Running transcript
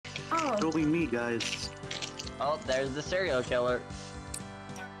It'll be me, guys. Oh, there's the serial killer.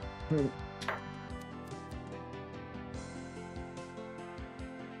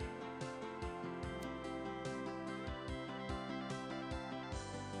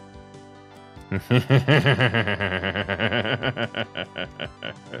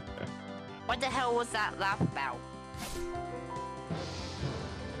 What the hell was that laugh about?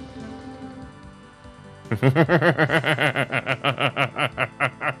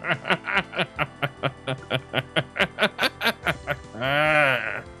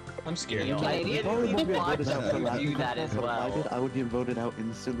 I'm scared. I did watch him do that as well. I would get voted out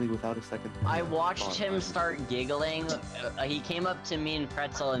instantly without a second. I watched him start giggling. He came up to me and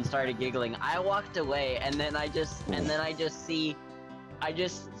Pretzel and started giggling. I walked away, and then I just see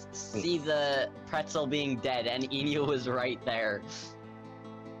the Pretzel being dead, and Enio was right there.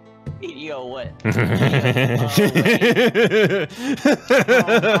 Enio, what?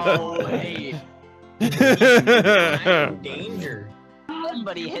 Oh wait. I'm in danger.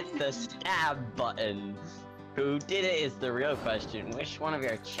 Somebody hit the stab button. Who did it is the real question. Which one of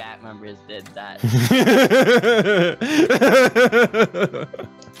your chat members did that?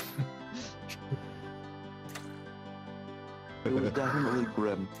 It was definitely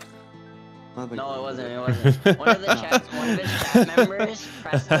Grim. No, it wasn't. It wasn't. One of his chat members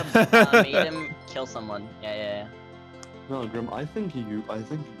pressed the, made him kill someone. Yeah. No, Grim. I think you.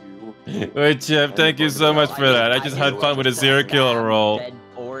 Wait, Chip, thank you so much for that. I just had fun with a serial killer roll.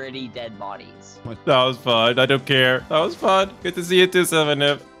 Already dead bodies. That was fun. I don't care. That was fun. Good to see you too,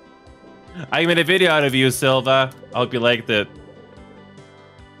 7if. I made a video out of you, Silva. I hope you liked it.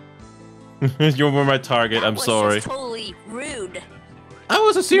 You were my target. I'm sorry. That was just totally rude. I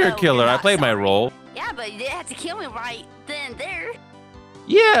was a serial killer. I played my role. Yeah, but you didn't have to kill me right then and there.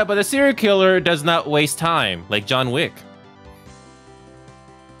 Yeah, but a serial killer does not waste time, like John Wick.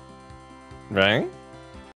 Right?